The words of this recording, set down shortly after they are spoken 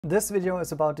This video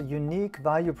is about the unique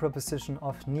value proposition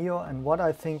of NIO and what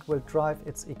I think will drive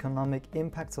its economic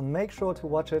impact, so make sure to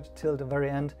watch it till the very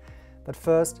end. But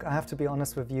first, I have to be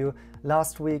honest with you,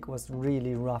 last week was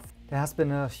really rough. There has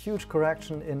been a huge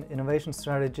correction in innovation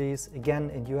strategies, again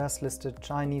in US listed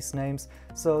Chinese names.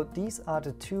 So these are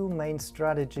the two main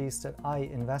strategies that I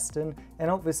invest in, and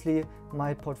obviously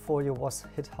my portfolio was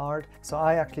hit hard. So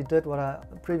I actually did what I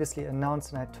previously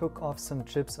announced, and I took off some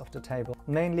chips off the table,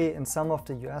 mainly in some of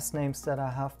the US names that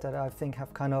I think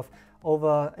have kind of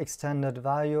overextended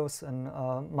values and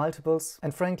multiples,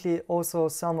 and frankly also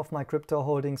some of my crypto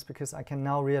holdings, because I can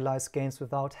now realize gains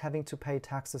without having to pay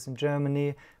taxes in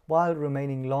Germany while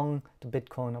remaining long the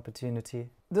Bitcoin opportunity.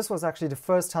 This was actually the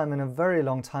first time in a very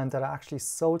long time that I actually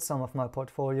sold some of my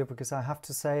portfolio, because I have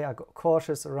to say I got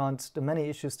cautious around the many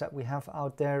issues that we have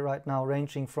out there right now,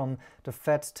 ranging from the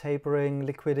Fed tapering,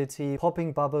 liquidity,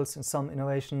 popping bubbles in some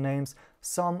innovation names,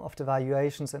 some of the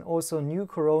valuations, and also new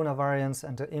corona variants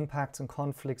and the impacts and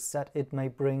conflicts that it may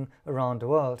bring around the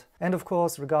world. And of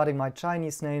course, regarding my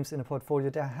Chinese names in the portfolio,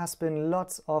 there has been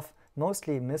lots of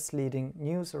mostly misleading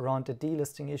news around the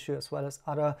delisting issue, as well as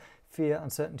other fear,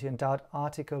 uncertainty and doubt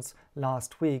articles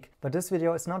last week. But this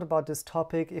video is not about this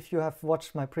topic. If you have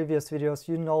watched my previous videos,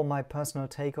 you know my personal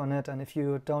take on it, and if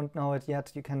you don't know it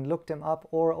yet, you can look them up,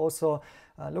 or also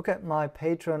look at my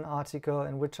Patreon article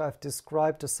in which I've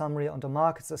described a summary on the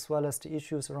markets as well as the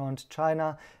issues around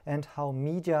China and how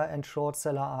media and short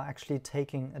seller are actually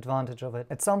taking advantage of it.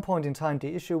 At some point in time,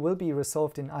 the issue will be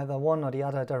resolved in either one or the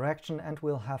other direction, and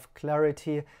we'll have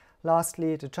clarity.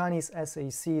 Lastly, the Chinese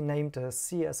SEC, named the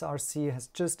CSRC, has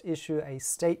just issued a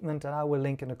statement that I will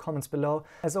link in the comments below.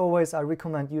 As always, I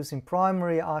recommend using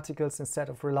primary articles instead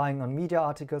of relying on media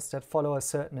articles that follow a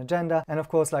certain agenda. And of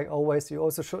course, like always, you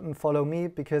also shouldn't follow me,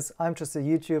 because I'm just a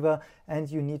YouTuber and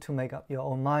you need to make up your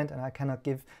own mind, and I cannot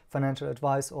give financial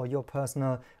advice or your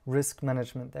personal risk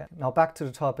management there. Now back to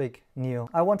the topic, NIO.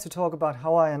 I want to talk about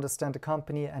how I understand the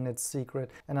company and its secret,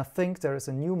 and I think there is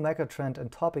a new megatrend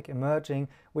and topic emerging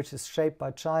which is shaped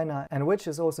by China and which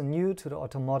is also new to the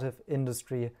automotive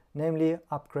industry, namely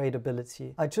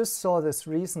upgradability. I just saw this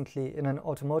recently in an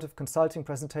automotive consulting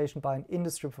presentation by an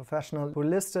industry professional who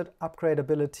listed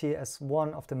upgradability as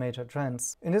one of the major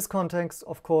trends. In this context,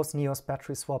 of course, NIO's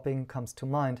battery swapping comes to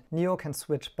mind. NIO can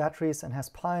switch batteries and has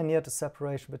pioneered the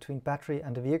separation between battery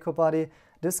and the vehicle body.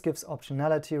 This gives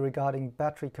optionality regarding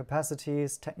battery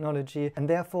capacities, technology, and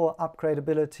therefore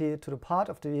upgradability to the part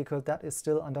of the vehicle that is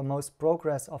still under most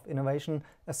progress of innovation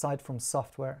aside from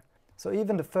software. So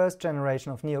even the first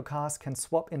generation of NIO cars can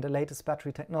swap in the latest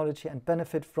battery technology and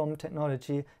benefit from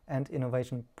technology and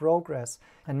innovation progress.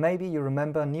 And maybe you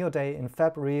remember NIO Day in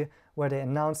February, where they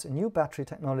announced a new battery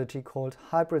technology called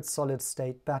hybrid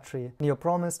solid-state battery. NIO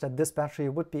promised that this battery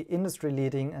would be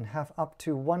industry-leading and have up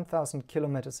to 1,000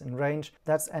 kilometers in range.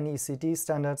 That's NECD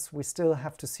standards. We still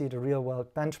have to see the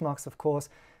real-world benchmarks, of course.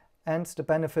 And the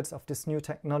benefits of this new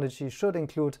technology should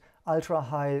include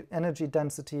ultra-high energy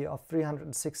density of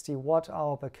 360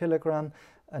 watt-hour per kilogram,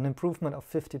 an improvement of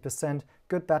 50%,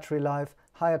 good battery life,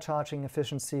 higher charging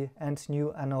efficiency, and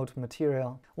new anode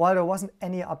material. While there wasn't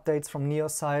any updates from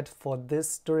NIO's side for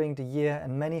this during the year,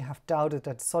 and many have doubted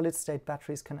that solid-state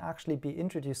batteries can actually be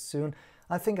introduced soon,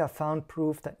 I think I found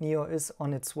proof that NIO is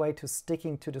on its way to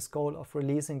sticking to this goal of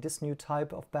releasing this new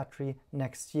type of battery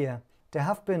next year. There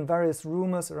have been various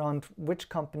rumors around which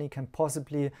company can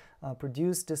possibly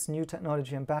produce this new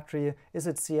technology and battery. Is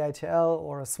it CATL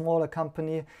or a smaller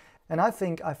company? And I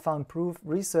think I found proof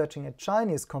researching a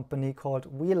Chinese company called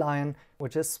Valuation,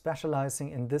 which is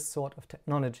specializing in this sort of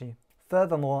technology.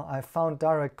 Furthermore, I found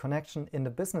direct connection in the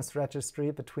business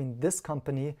registry between this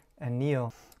company and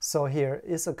NIO. So here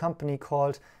is a company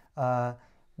called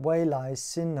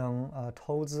Valuation,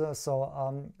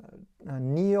 so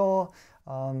NIO,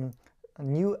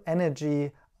 New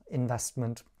Energy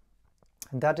Investment.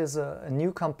 And that is a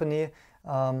new company.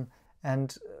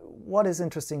 And what is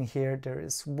interesting here, there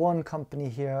is one company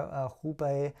here,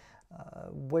 Hubei,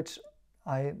 which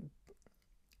I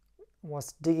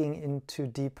was digging into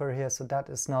deeper here. So that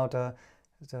is now the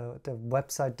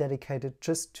website dedicated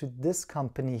just to this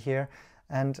company here.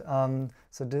 And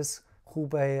so this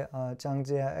Hubei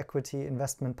Jiangjie Equity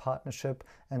Investment Partnership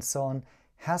and so on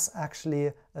has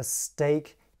actually a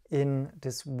stake in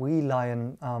this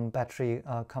Valuation battery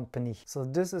company. So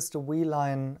this is the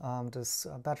Valuation, this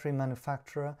battery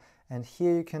manufacturer, and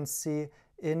here you can see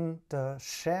in the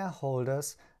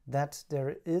shareholders that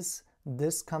there is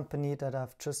this company that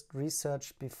I've just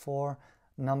researched before,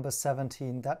 number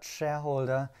 17. That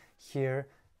shareholder here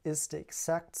is the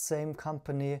exact same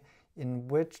company in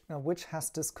which has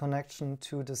this connection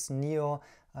to this NIO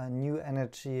new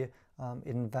energy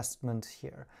investment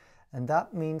here. And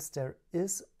that means there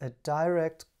is a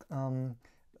direct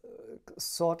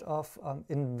sort of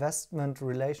investment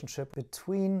relationship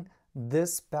between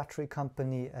this battery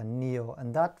company and NIO.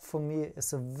 And that for me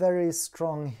is a very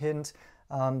strong hint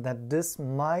that this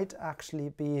might actually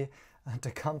be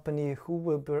the company who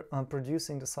will be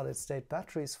producing the solid-state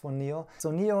batteries for NIO.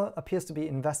 So NIO appears to be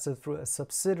invested through a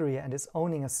subsidiary and is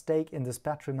owning a stake in this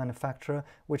battery manufacturer,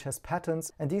 which has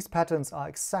patents, and these patents are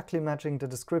exactly matching the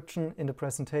description in the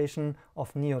presentation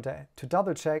of NIO Day. To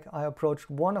double check, I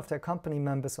approached one of their company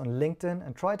members on LinkedIn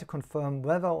and tried to confirm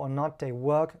whether or not they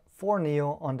work for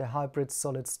NIO on the hybrid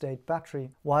solid-state battery.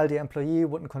 While the employee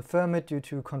wouldn't confirm it due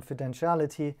to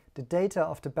confidentiality, the data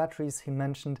of the batteries he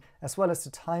mentioned, as well as the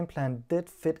time plan, did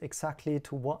fit exactly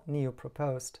to what NIO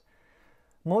proposed.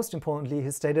 Most importantly,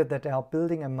 he stated that they are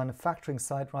building a manufacturing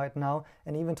site right now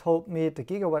and even told me the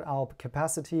gigawatt-hour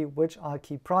capacity, which I'll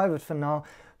keep private for now.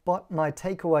 But my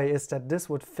takeaway is that this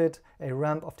would fit a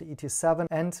ramp of the ET7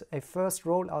 and a first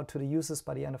rollout to the users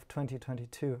by the end of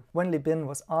 2022. When Li Bin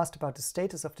was asked about the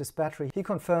status of this battery, he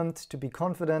confirmed to be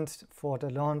confident for the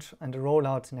launch and the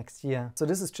rollout next year. So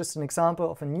this is just an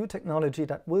example of a new technology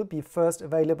that will be first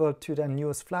available to their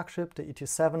newest flagship, the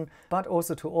ET7, but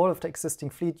also to all of the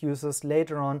existing fleet users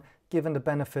later on, given the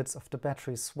benefits of the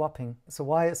battery swapping. So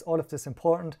why is all of this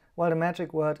important? Well, the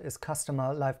magic word is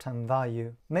customer lifetime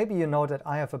value. Maybe you know that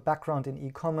I have a background in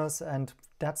e-commerce, and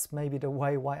that's maybe the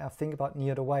way why I think about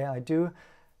NIO the way I do.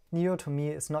 NIO to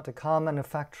me is not a car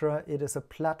manufacturer, it is a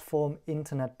platform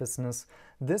internet business.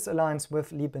 This aligns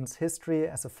with Li Bin's history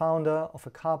as a founder of a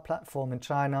car platform in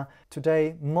China.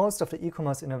 Today, most of the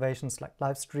e-commerce innovations like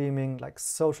live streaming, like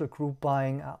social group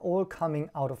buying are all coming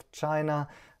out of China,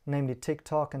 namely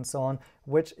TikTok and so on,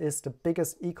 which is the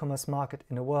biggest e-commerce market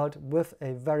in the world with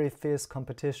a very fierce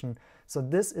competition. So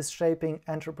this is shaping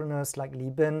entrepreneurs like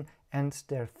Li Bin and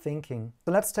their thinking.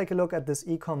 So let's take a look at this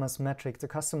e-commerce metric. The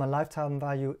customer lifetime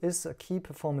value is a key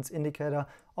performance indicator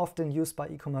often used by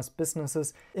e-commerce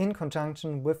businesses in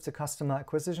conjunction with the customer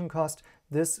acquisition cost.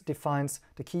 This defines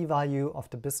the key value of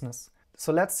the business.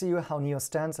 So let's see how NIO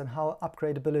stands and how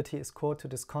upgradability is core to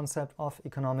this concept of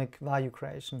economic value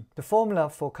creation. The formula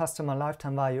for customer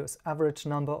lifetime value is average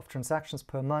number of transactions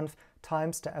per month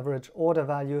times the average order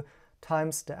value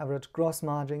times the average gross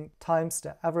margin times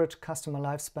the average customer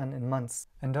lifespan in months,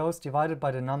 and those divided by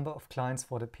the number of clients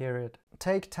for the period.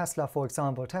 Take Tesla for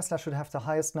example. Tesla should have the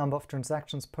highest number of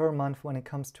transactions per month when it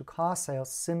comes to car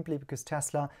sales, simply because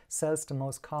Tesla sells the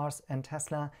most cars, and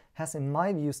Tesla has, in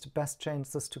my views, the best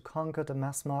chances to conquer the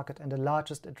mass market and the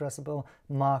largest addressable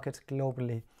market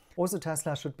globally. Also,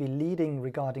 Tesla should be leading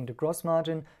regarding the gross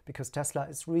margin, because Tesla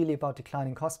is really about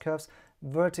declining cost curves,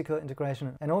 vertical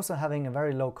integration, and also having a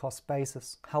very low cost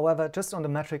basis. However, just on the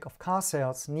metric of car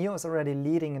sales, NIO is already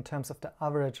leading in terms of the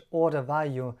average order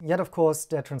value. Yet, of course,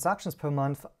 their transactions per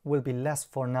month will be less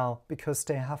for now, because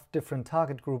they have different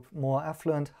target group, more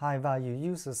affluent, high value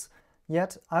users.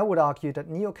 Yet, I would argue that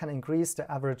NIO can increase the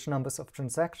average numbers of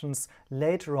transactions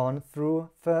later on through,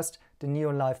 first, the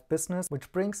NIO Live business,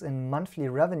 which brings in monthly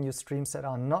revenue streams that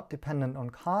are not dependent on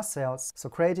car sales, so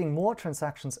creating more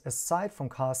transactions aside from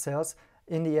car sales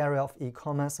in the area of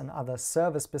e-commerce and other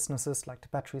service businesses like the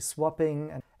battery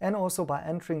swapping, and also by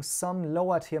entering some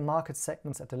lower tier market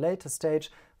segments at a later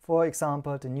stage, for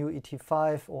example the new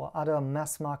ET5 or other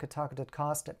mass market targeted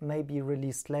cars that may be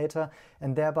released later,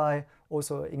 and thereby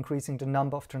also increasing the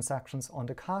number of transactions on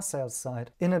the car sales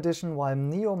side. In addition, while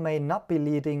NIO may not be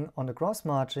leading on the gross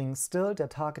margin, still their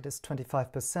target is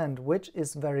 25%, which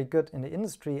is very good in the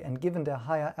industry, and given their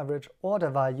higher average order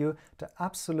value, the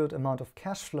absolute amount of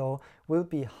cash flow will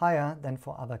be higher than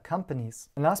for other companies.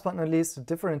 And last but not least,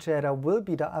 the differentiator will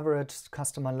be the average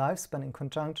customer lifespan in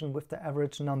conjunction with the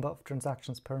average number of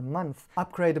transactions per month.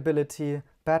 Upgradability,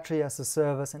 battery as a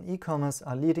service, and e-commerce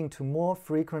are leading to more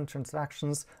frequent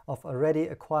transactions of already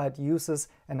acquired users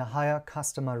and a higher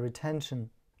customer retention.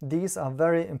 These are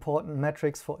very important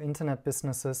metrics for internet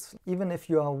businesses. Even if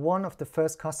you are one of the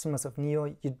first customers of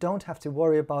NIO, you don't have to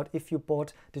worry about if you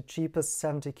bought the cheapest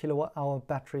 70 kWh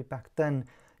battery back then.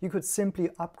 You could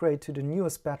simply upgrade to the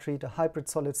newest battery, the hybrid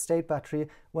solid-state battery,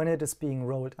 when it is being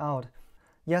rolled out.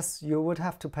 Yes, you would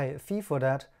have to pay a fee for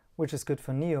that, which is good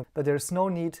for NIO, but there's no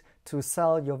need to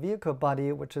sell your vehicle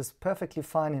body, which is perfectly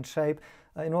fine in shape,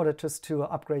 in order just to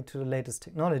upgrade to the latest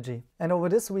technology. And over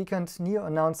this weekend, NIO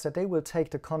announced that they will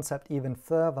take the concept even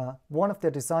further. One of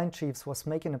their design chiefs was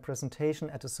making a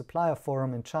presentation at a supplier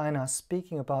forum in China,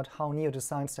 speaking about how NIO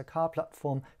designs their car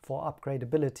platform for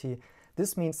upgradability.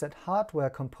 This means that hardware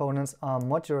components are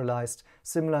modularized,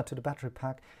 similar to the battery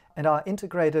pack, and are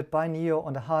integrated by NIO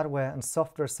on the hardware and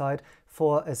software side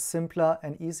for a simpler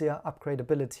and easier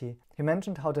upgradability. He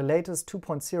mentioned how the latest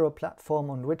 2.0 platform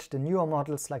on which the newer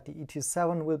models like the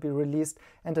ET7 will be released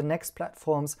and the next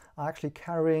platforms are actually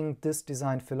carrying this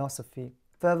design philosophy.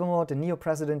 Furthermore, the NIO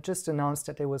president just announced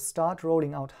that they will start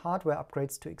rolling out hardware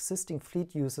upgrades to existing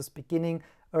fleet users beginning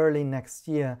early next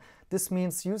year. This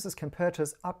means users can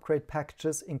purchase upgrade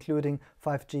packages including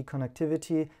 5G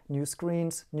connectivity, new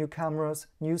screens, new cameras,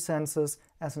 new sensors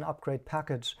as an upgrade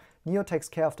package. NIO takes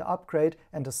care of the upgrade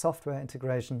and the software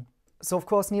integration. So of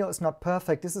course NIO is not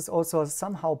perfect. This is also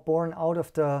somehow born out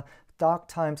of the dark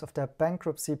times of their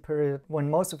bankruptcy period when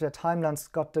most of their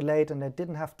timelines got delayed and they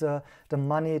didn't have the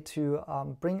money to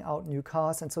bring out new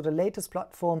cars, and so the latest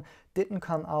platform didn't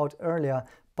come out earlier.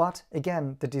 But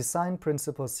again, the design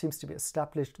principle seems to be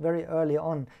established very early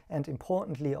on, and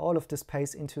importantly, all of this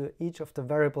pays into each of the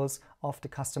variables of the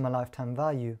customer lifetime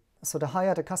value. So the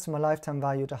higher the customer lifetime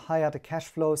value, the higher the cash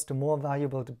flows, the more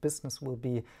valuable the business will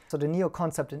be. So the NIO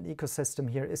concept and ecosystem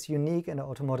here is unique in the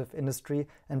automotive industry,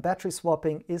 and battery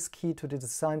swapping is key to the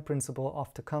design principle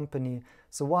of the company.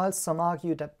 So whilst some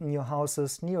argue that NIO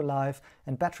houses, NIO Life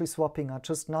and battery swapping are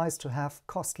just nice to have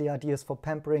costly ideas for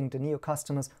pampering the NIO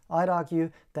customers, I'd argue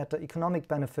that the economic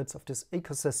benefits of this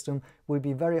ecosystem will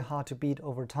be very hard to beat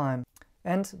over time.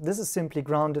 And this is simply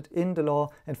grounded in the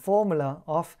law and formula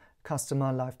of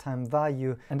customer lifetime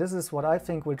value. And this is what I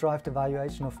think will drive the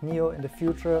valuation of NIO in the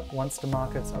future once the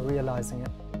markets are realizing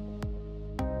it.